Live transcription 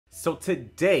So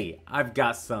today I've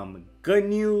got some good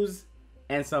news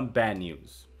and some bad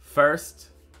news. First,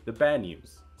 the bad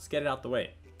news. Let's get it out the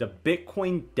way. The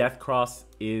Bitcoin death cross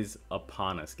is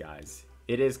upon us, guys.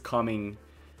 It is coming.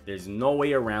 There's no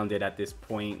way around it at this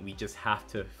point. We just have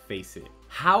to face it.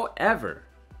 However,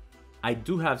 I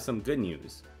do have some good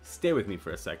news. Stay with me for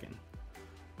a second.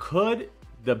 Could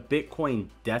the Bitcoin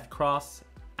death cross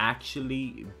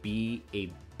actually be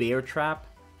a bear trap?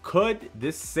 Could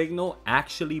this signal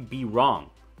actually be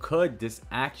wrong? Could this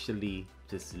actually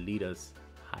just lead us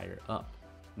higher up?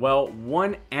 Well,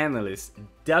 one analyst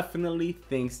definitely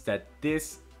thinks that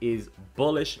this is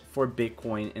bullish for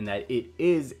Bitcoin and that it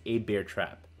is a bear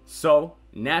trap. So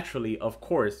naturally, of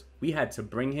course, we had to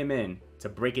bring him in to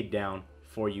break it down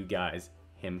for you guys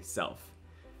himself.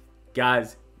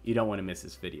 Guys, you don't want to miss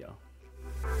this video.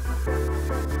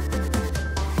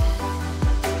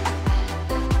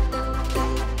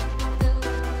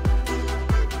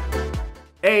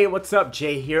 Hey, what's up?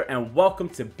 Jay here, and welcome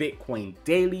to Bitcoin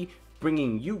Daily,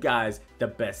 bringing you guys the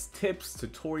best tips,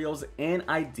 tutorials, and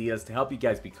ideas to help you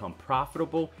guys become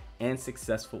profitable and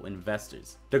successful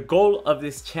investors. The goal of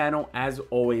this channel, as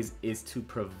always, is to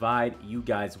provide you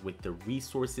guys with the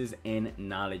resources and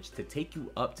knowledge to take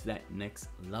you up to that next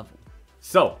level.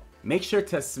 So make sure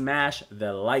to smash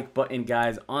the like button,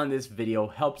 guys, on this video.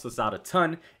 Helps us out a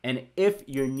ton. And if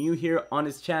you're new here on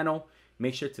this channel,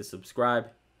 make sure to subscribe,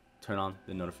 turn on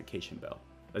the notification bell.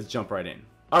 Let's jump right in.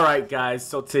 All right, guys,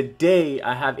 so today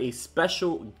I have a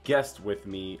special guest with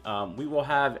me. We will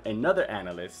have another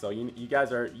analyst. So you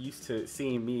guys are used to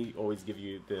seeing me always give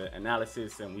you the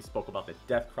analysis, and we spoke about the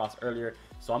death cross earlier.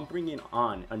 So I'm bringing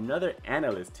on another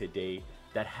analyst today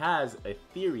that has a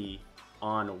theory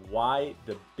on why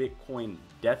the Bitcoin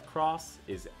death cross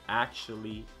is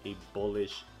actually a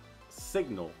bullish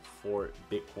signal for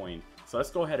Bitcoin. So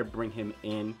let's go ahead and bring him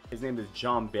in. His name is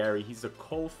John Barry. He's the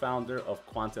co-founder of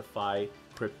Quantify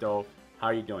Crypto. How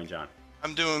are you doing, John?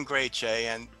 I'm doing great, Jay,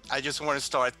 and I just want to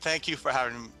start. Thank you for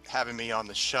having me on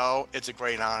the show. It's a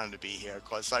great honor to be here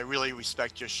because I really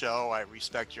respect your show. I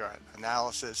respect your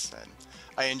analysis, and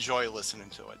I enjoy listening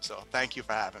to it. So thank you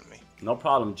for having me. No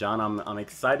problem, John. I'm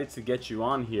excited to get you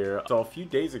on here. So a few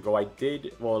days ago,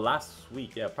 last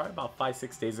week, probably about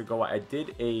 5-6 days ago, I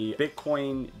did a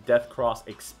Bitcoin death cross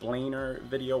explainer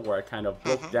video where I kind of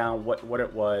broke down what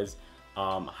it was,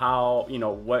 how, you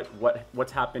know,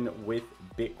 what's happened with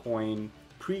Bitcoin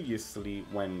previously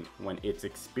when it's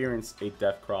experienced a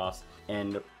death cross,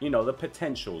 and you know, the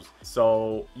potentials.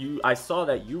 So I saw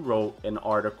that you wrote an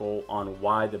article on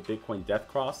why the Bitcoin death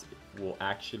cross will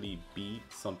actually be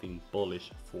something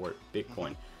bullish for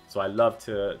Bitcoin. So I'd love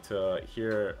to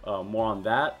hear more on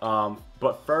that.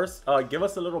 But first, give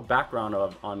us a little background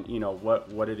on you know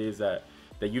what it is that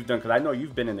you've done, because I know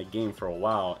you've been in the game for a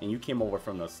while and you came over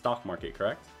from the stock market,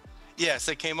 correct? Yes,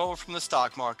 I came over from the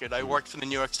stock market. I worked for the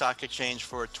New York Stock Exchange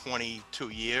for 22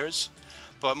 years,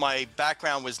 but my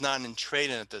background was not in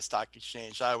trading at the stock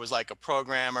exchange. I was like a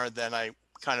programmer, then I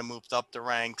kind of moved up the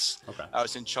ranks. Okay. I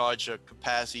was in charge of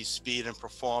capacity, speed, and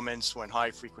performance when high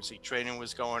frequency trading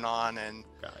was going on.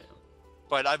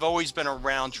 But I've always been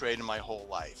around trading my whole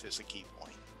life is a key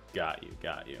point. Got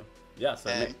you. Yeah, so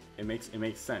it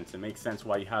makes sense. It makes sense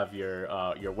why you have your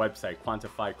website,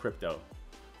 Quantify Crypto.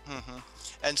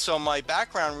 And so my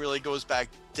background really goes back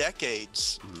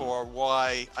decades for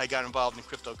why I got involved in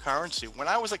cryptocurrency. When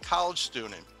I was a college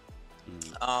student,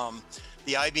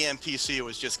 the IBM PC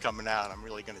was just coming out. I'm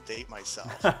really going to date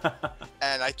myself.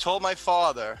 And I told my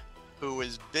father, who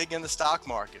was big in the stock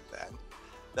market then,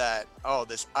 that, oh,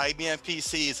 this IBM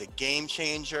PC is a game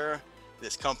changer.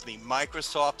 This company,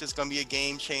 Microsoft, is going to be a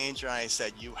game changer. And I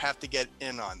said, you have to get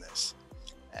in on this.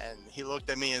 And he looked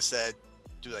at me and said,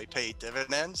 do they pay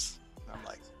dividends? And I'm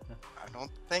like, I don't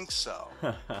think so.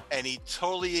 And he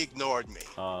totally ignored me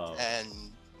and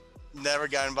never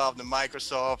got involved in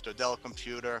Microsoft or Dell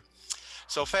Computer.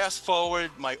 So fast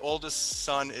forward, my oldest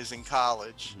son is in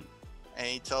college and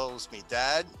he tells me,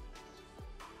 Dad,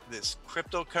 this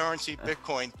cryptocurrency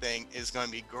Bitcoin thing is going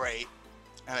to be great.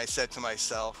 And I said to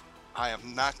myself, I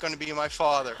am not going to be my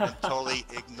father and totally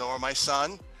ignore my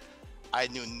son. I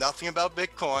knew nothing about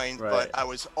Bitcoin, but I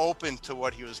was open to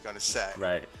what he was going to say.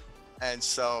 Right. And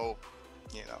so,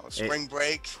 you know, spring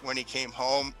break when he came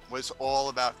home was all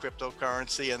about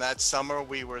cryptocurrency. And that summer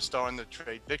we were starting to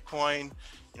trade Bitcoin.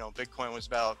 You know, Bitcoin was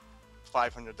about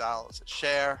 $500 a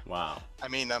share. Wow. I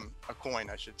mean, a coin,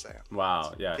 I should say.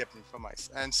 Wow. Yeah.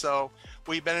 And so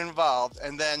we've been involved,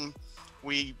 and then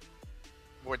we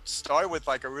would start with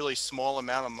like a really small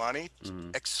amount of money,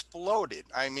 exploded.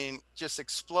 I mean, just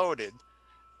exploded.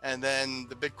 and then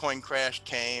the Bitcoin crash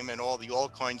came, and all the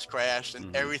altcoins crashed,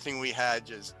 and everything we had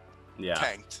just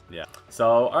tanked. Yeah.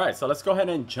 So, all right. So let's go ahead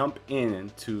and jump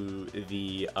into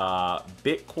the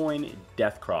Bitcoin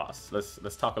death cross.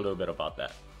 Let's talk a little bit about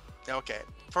that. Okay.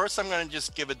 First, I'm going to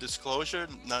just give a disclosure.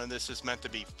 None of this is meant to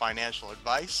be financial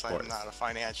advice. I'm not a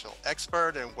financial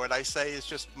expert, and what I say is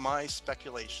just my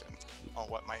speculation on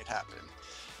what might happen.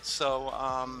 So,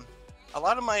 a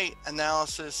lot of my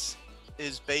analysis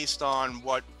is based on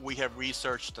what we have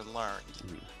researched and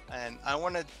learned. And I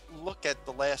want to look at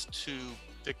the last two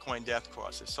Bitcoin death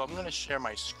crosses. So I'm going to share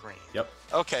my screen. Yep.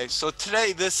 Okay, so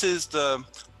today this is the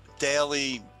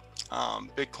daily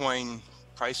Bitcoin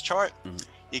price chart.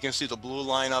 You can see the blue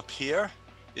line up here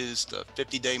is the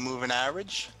 50-day moving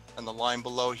average, and the line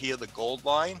below here, the gold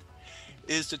line,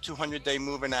 is the 200-day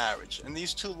moving average. And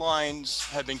these two lines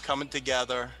have been coming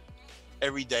together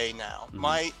every day now.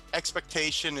 My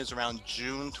expectation is around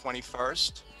June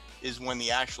 21st is when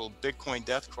the actual Bitcoin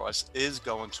death cross is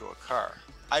going to occur.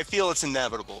 I feel it's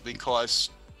inevitable because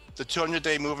the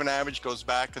 200-day moving average goes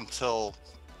back until,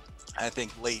 I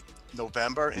think, late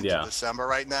November into December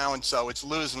right now, and so it's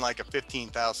losing like a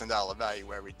 $15,000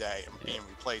 value every day and being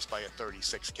replaced by a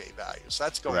 36K value. So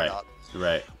that's going up.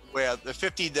 Right. Where the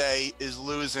 50-day is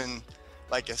losing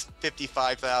like a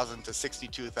 55,000 to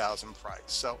 62,000 price.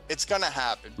 So it's going to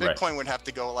happen. Bitcoin would have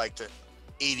to go like to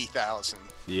 80,000 for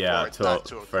it to not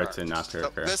to occur.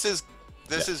 This is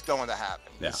going to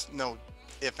happen. There's no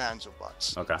ifs, ands, or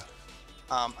buts. Okay.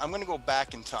 I'm going to go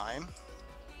back in time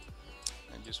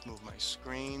and just move my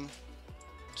screen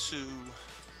to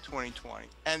 2020.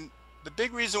 And the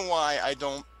big reason why I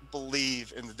don't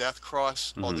believe in the death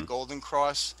cross or the golden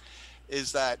cross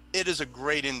is that it is a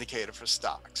great indicator for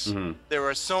stocks. There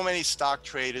are so many stock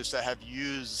traders that have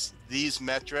used these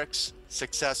metrics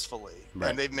successfully,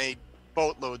 and they've made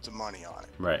boatloads of money on it.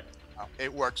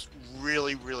 It works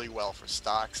really, really well for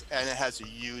stocks, and it has a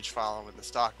huge following in the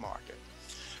stock market.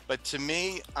 But to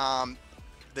me,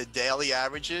 the daily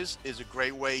averages is a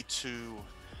great way to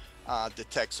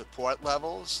detect support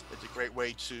levels. It's a great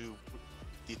way to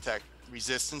detect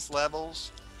resistance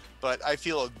levels. But I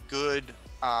feel a good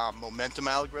momentum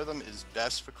algorithm is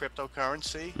best for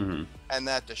cryptocurrency, and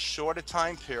that the shorter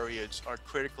time periods are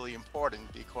critically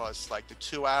important because like the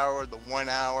 2 hour, the 1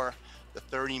 hour, the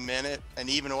 30-minute, and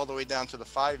even all the way down to the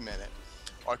 5-minute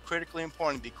are critically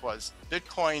important because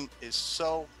Bitcoin is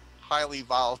so highly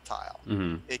volatile.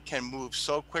 It can move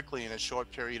so quickly in a short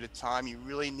period of time. You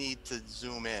really need to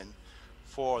zoom in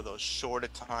for those shorter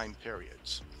time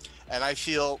periods. And I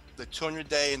feel the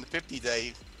 200-day and the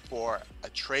 50-day for a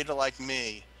trader like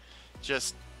me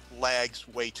just lags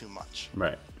way too much.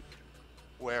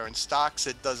 Where in stocks,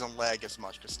 it doesn't lag as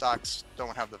much because stocks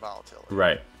don't have the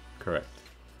volatility. Correct.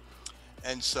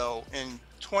 And so in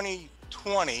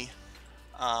 2020,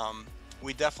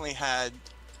 we definitely had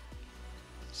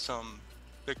some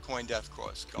Bitcoin death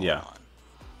cross going on.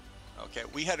 Okay,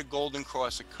 we had a golden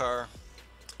cross occur,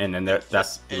 and then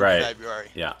that's in February.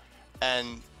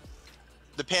 And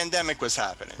the pandemic was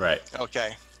happening.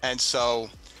 Okay, and so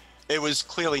it was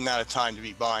clearly not a time to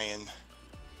be buying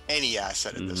any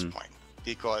asset at this point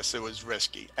because it was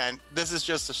risky. And this is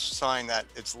just a sign that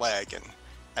it's lagging.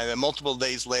 And then multiple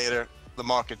days later, the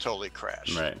market totally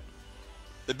crashed.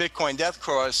 The Bitcoin death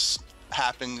cross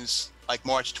happens like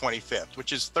March 25th,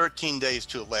 which is 13 days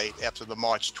too late after the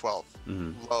March 12th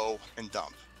low and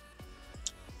dump.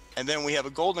 And then we have a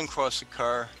golden cross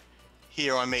occur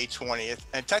here on May 20th.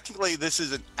 And technically this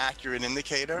is an accurate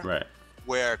indicator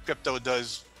where crypto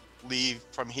does leave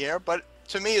from here. But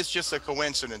to me, it's just a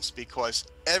coincidence because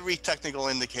every technical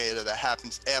indicator that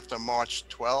happens after March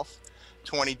 12th,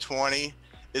 2020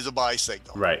 is a buy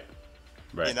signal.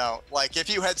 You know, like if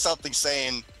you had something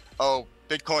saying, oh,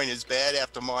 Bitcoin is bad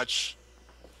after March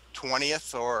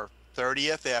 20th or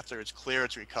 30th after it's clear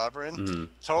it's recovering,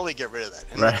 totally get rid of that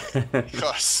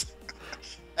because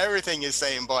everything is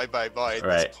saying buy at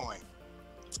this point.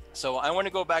 So I want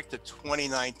to go back to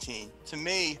 2019. To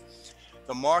me,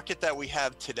 the market that we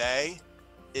have today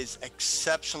is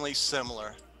exceptionally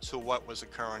similar to what was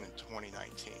occurring in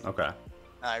 2019.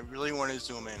 I really want to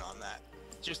zoom in on that.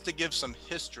 Just to give some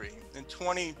history, in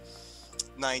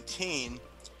 2019,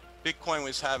 Bitcoin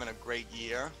was having a great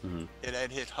year. It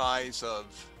had hit highs of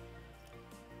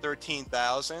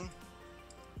 13,000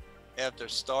 after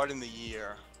starting the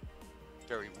year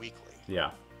very weakly. You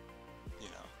know,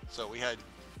 so we had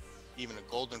even a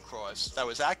golden cross that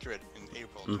was accurate in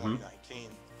April 2019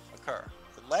 occur.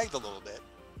 It lagged a little bit,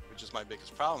 which is my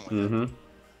biggest problem with it,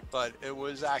 but it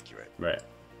was accurate.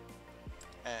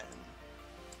 And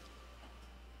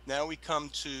now we come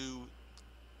to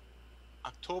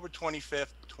October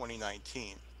 25th,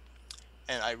 2019.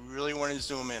 And I really want to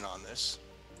zoom in on this.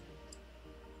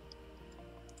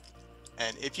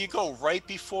 And if you go right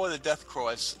before the death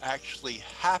cross actually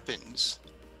happens,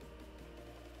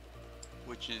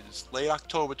 which is late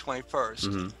October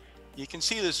 21st, you can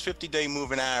see this 50-day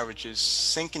moving average is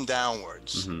sinking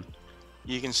downwards.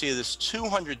 You can see this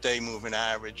 200-day moving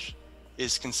average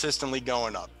is consistently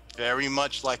going up, very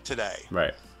much like today.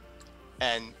 Right.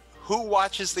 And who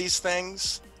watches these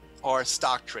things are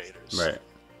stock traders. Right.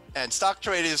 And stock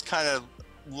traders kind of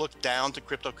look down to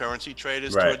cryptocurrency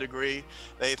traders right. to a degree.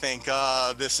 They think,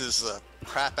 this is a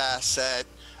crap asset.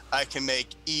 I can make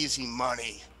easy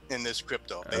money in this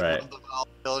crypto. They right. love the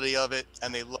volatility of it,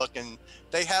 and they look and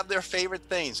they have their favorite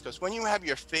things, because when you have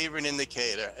your favorite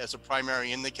indicator as a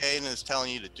primary indicator and it's telling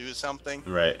you to do something,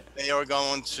 right, they are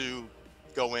going to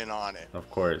go in on it. Of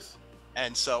course.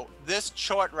 And so this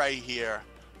chart right here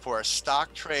for a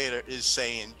stock trader is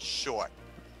saying short.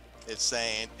 It's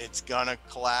saying it's gonna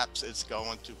collapse, it's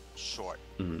going to short.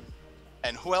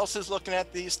 And who else is looking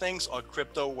at these things are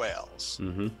crypto whales.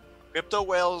 Crypto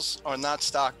whales are not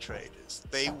stock traders.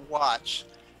 They watch,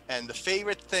 and the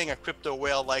favorite thing a crypto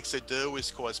whale likes to do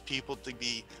is cause people to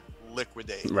be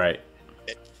liquidated, right,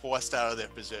 get forced out of their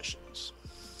positions.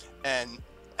 And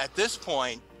at this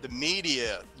point, the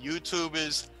media,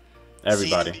 YouTubers,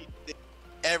 everybody, CNBC,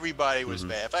 everybody was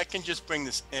bad. If I can just bring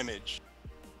this image.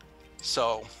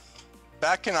 So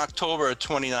back in October of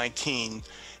 2019,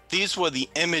 these were the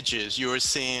images you were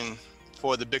seeing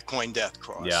for the Bitcoin death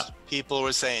cross. Yeah. People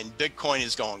were saying Bitcoin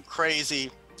is going crazy.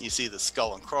 You see the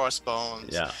skull and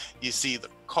crossbones. Yeah. You see the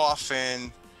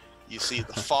coffin. You see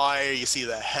the fire. You see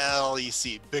the hell. You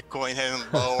see Bitcoin heading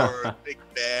lower. Big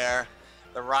bear.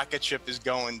 The rocket ship is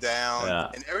going down. Yeah.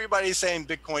 And everybody's saying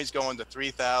Bitcoin's going to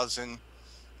 3,000,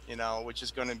 you know, which is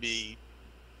going to be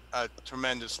a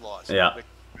tremendous loss. Yeah.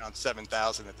 Around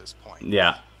 7,000 at this point.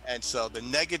 Yeah. And so the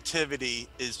negativity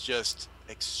is just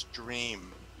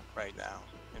extreme right now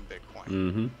in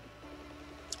Bitcoin.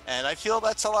 And I feel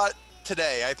that's a lot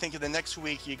today. I think in the next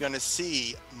week you're going to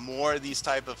see more of these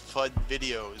type of FUD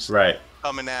videos right.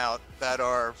 coming out that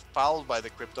are followed by the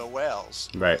crypto whales.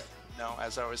 Right. You know,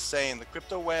 as I was saying, the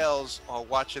crypto whales are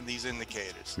watching these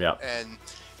indicators. Yeah. And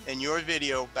in your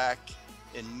video back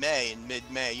in May, in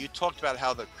mid-May, you talked about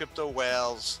how the crypto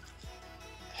whales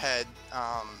had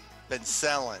been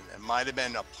selling. It might have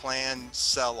been a planned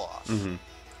sell-off.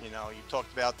 You know, you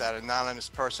talked about that anonymous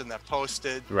person that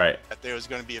posted right. that there was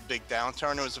going to be a big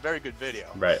downturn. It was a very good video.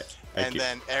 Right. And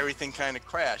then everything kind of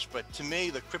crashed. But to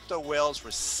me, the crypto whales were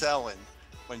selling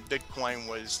when Bitcoin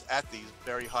was at these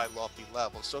very high, lofty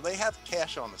levels. So they have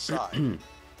cash on the side.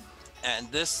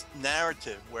 And this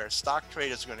narrative where stock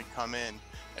traders are going to come in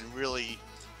and really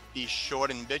be short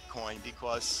in Bitcoin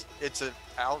because it's an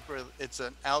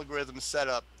algorithm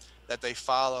setup that they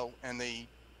follow and they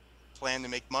plan to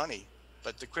make money.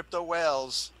 But the crypto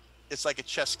whales, it's like a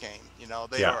chess game. You know,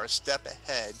 they are a step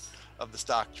ahead of the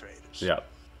stock traders. Yeah,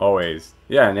 always.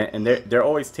 Yeah, and they're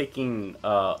always taking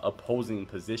opposing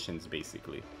positions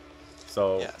basically.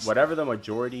 So whatever the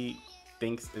majority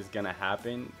thinks is gonna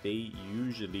happen, they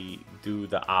usually do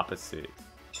the opposite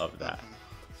of that.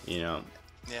 You know.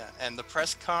 Yeah, and the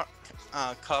press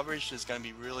coverage is going to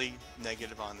be really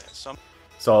negative on this.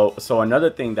 So another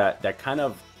thing that kind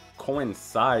of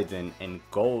coincides and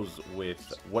goes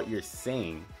with what you're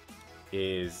saying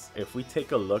is if we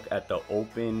take a look at the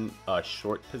open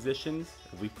short positions,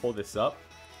 if we pull this up,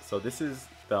 so this is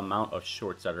the amount of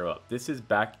shorts that are up. This is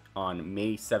back on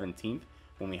May 17th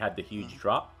when we had the huge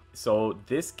drop. So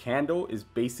this candle is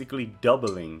basically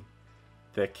doubling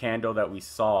the candle that we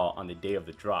saw on the day of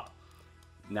the drop.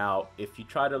 Now, if you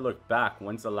try to look back,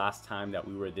 when's the last time that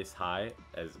we were this high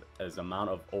as amount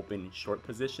of open short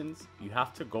positions? You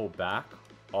have to go back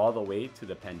all the way to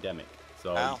the pandemic.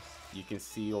 So you can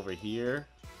see over here,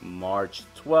 March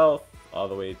 12th, all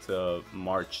the way to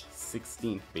March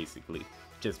 16th, basically.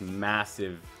 Just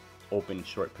massive open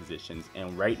short positions.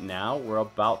 And right now, we're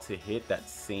about to hit that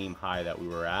same high that we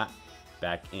were at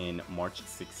back in March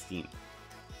 16th.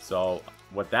 So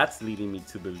what that's leading me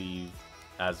to believe,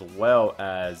 as well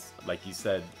as, like you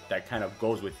said, that kind of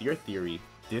goes with your theory,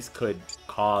 this could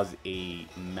cause a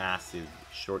massive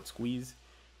short squeeze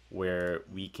where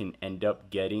we can end up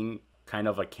getting kind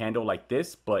of a candle like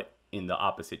this, but in the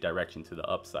opposite direction to the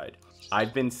upside.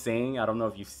 I've been saying, I don't know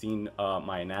if you've seen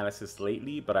my analysis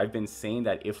lately, but I've been saying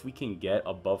that if we can get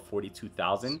above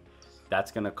 42,000,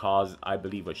 that's going to cause, I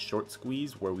believe, a short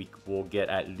squeeze where we will get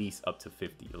at least up to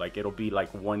 50. Like it'll be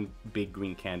like one big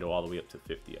green candle all the way up to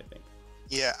 50, I think.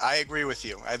 Yeah, I agree with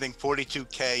you. I think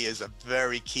 42K is a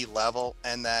very key level,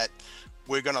 and that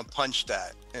we're gonna punch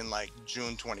that in like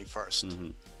June 21st.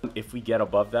 Mm-hmm. If we get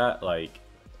above that, like,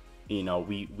 you know,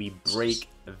 we break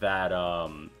that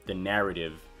the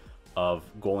narrative of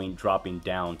dropping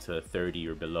down to 30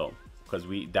 or below, because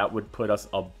that would put us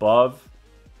above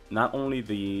not only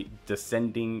the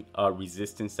descending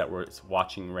resistance that we're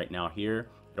watching right now here.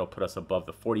 It'll put us above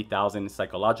the 40,000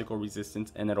 psychological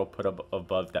resistance, and it'll put up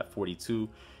above that 42,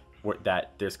 where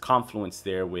that there's confluence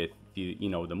there with the, you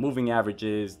know, the moving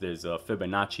averages. There's a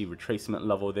Fibonacci retracement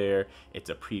level there. It's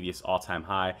a previous all-time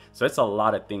high. So it's a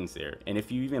lot of things there. And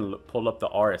if you even pull up the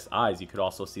RSIs, you could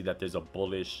also see that there's a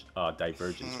bullish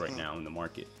divergence right now in the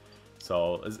market.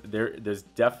 So there's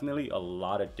definitely a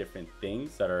lot of different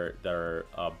things that are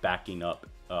backing up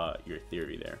your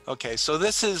theory there. Okay, so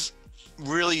this is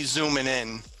really zooming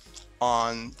in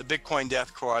on the Bitcoin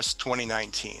Death Cross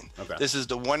 2019. Okay. This is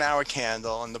the 1 hour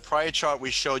candle. And the prior chart, we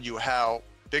showed you how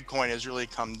Bitcoin has really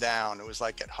come down. It was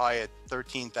like at high at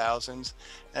 13,000,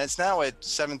 and it's now at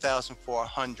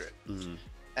 7,400. Mm-hmm.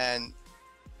 And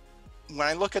when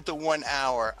I look at the 1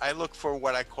 hour, I look for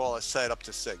what I call a setup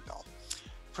to signal.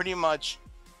 Pretty much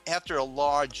after a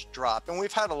large drop, and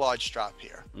we've had a large drop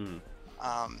here,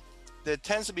 there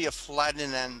tends to be a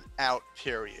flattening out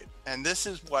period. And this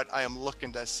is what I am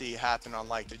looking to see happen on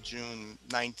like the June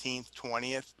 19th,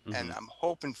 20th. And I'm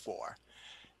hoping for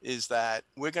is that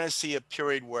we're going to see a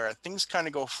period where things kind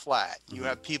of go flat. You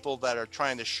have people that are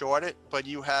trying to short it, but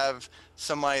you have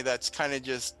somebody that's kind of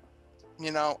just,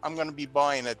 you know, I'm going to be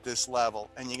buying at this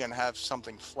level, and you're going to have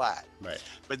something flat. Right.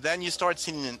 But then you start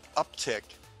seeing an uptick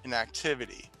in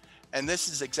activity. And this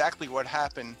is exactly what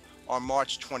happened on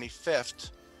March 25th,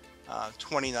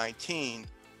 2019,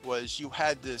 was you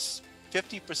had this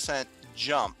 50%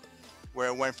 jump where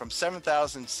it went from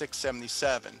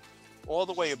 7,677 all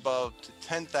the way above to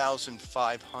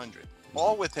 10,500,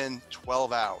 all within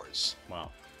 12 hours.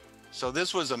 Wow. So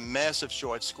this was a massive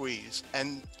short squeeze.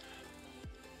 And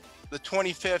the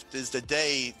 25th is the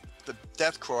day the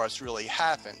death cross really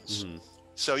happens.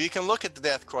 So you can look at the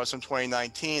death cross in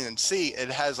 2019 and see it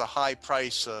has a high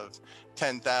price of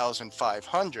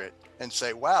 10,500 and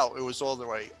say, wow, it was all the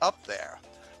way up there.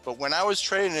 But when I was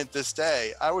trading it this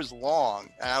day, I was long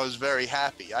and I was very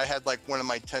happy. I had like one of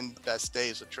my 10 best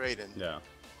days of trading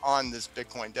on this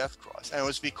Bitcoin death cross. And it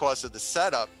was because of the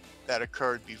setup that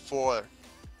occurred before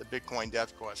the Bitcoin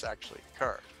death cross actually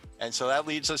occurred. And so that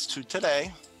leads us to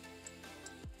today,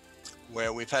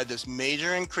 where we've had this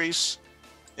major increase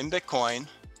in Bitcoin.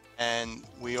 And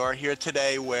we are here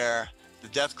today where the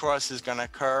death cross is going to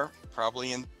occur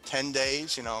probably in 10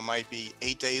 days. You know, it might be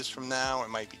 8 days from now, it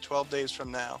might be 12 days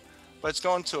from now, but it's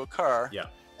going to occur. Yeah.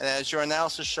 And as your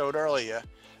analysis showed earlier,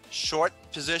 short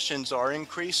positions are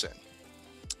increasing.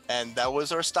 And that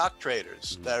was our stock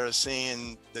traders that are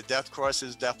seeing the death cross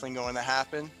is definitely going to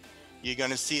happen. You're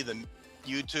going to see the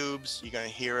YouTubes, you're going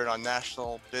to hear it on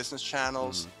national business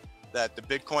channels that the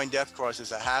Bitcoin death cross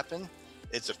is a happen.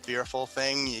 It's a fearful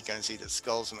thing. You're going to see the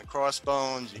skulls and the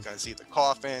crossbones. You're going to see the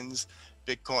coffins.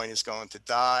 Bitcoin is going to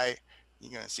die.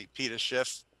 You're going to see Peter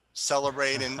Schiff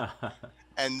celebrating.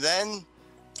 And then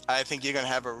I think you're going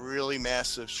to have a really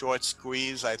massive short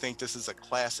squeeze. I think this is a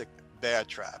classic bear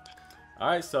trap. All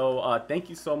right, so thank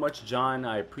you so much, John.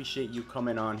 I appreciate you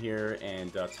coming on here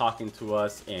and talking to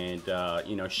us and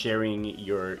you know, sharing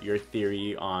your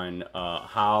theory on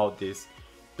how this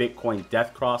Bitcoin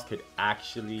death cross could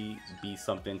actually be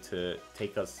something to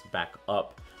take us back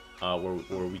up,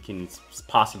 where we can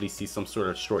possibly see some sort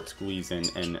of short squeeze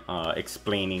and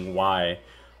explaining why,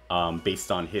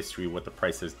 based on history, what the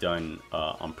price has done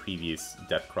on previous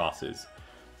death crosses.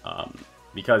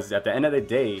 Because at the end of the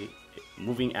day,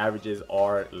 moving averages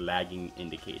are lagging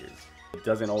indicators. It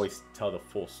doesn't always tell the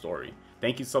full story.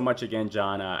 Thank you so much again,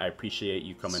 John. I appreciate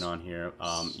you coming on here.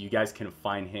 You guys can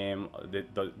find him.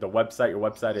 The website, your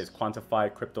website is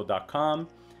quantifycrypto.com.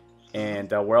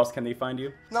 And where else can they find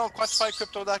you? No,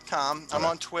 quantifycrypto.com. I'm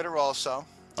on Twitter also.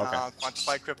 Okay.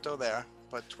 Quantify Crypto there.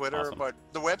 But Twitter, Awesome. But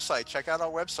the website, check out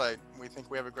our website. We think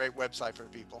we have a great website for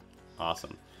people.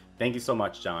 Awesome. Thank you so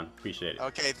much, John. Appreciate it.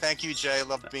 Okay, thank you, Jay.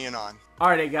 Love being on.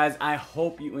 Alright guys, I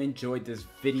hope you enjoyed this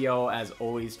video. As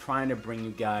always, trying to bring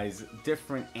you guys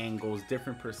different angles,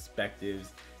 different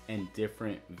perspectives, and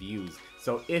different views.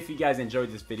 So if you guys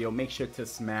enjoyed this video, make sure to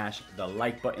smash the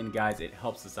like button, guys. It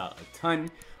helps us out a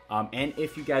ton. And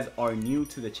if you guys are new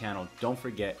to the channel, don't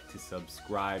forget to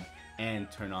subscribe and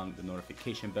turn on the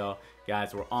notification bell.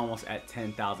 Guys, we're almost at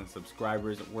 10,000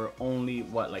 subscribers. We're only,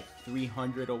 what, like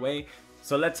 300 away?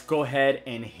 So let's go ahead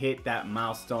and hit that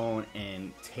milestone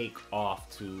and take off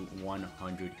to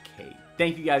 100K.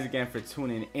 Thank you guys again for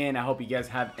tuning in. I hope you guys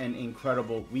have an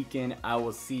incredible weekend. I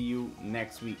will see you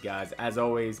next week, guys. As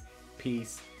always,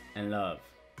 peace and love.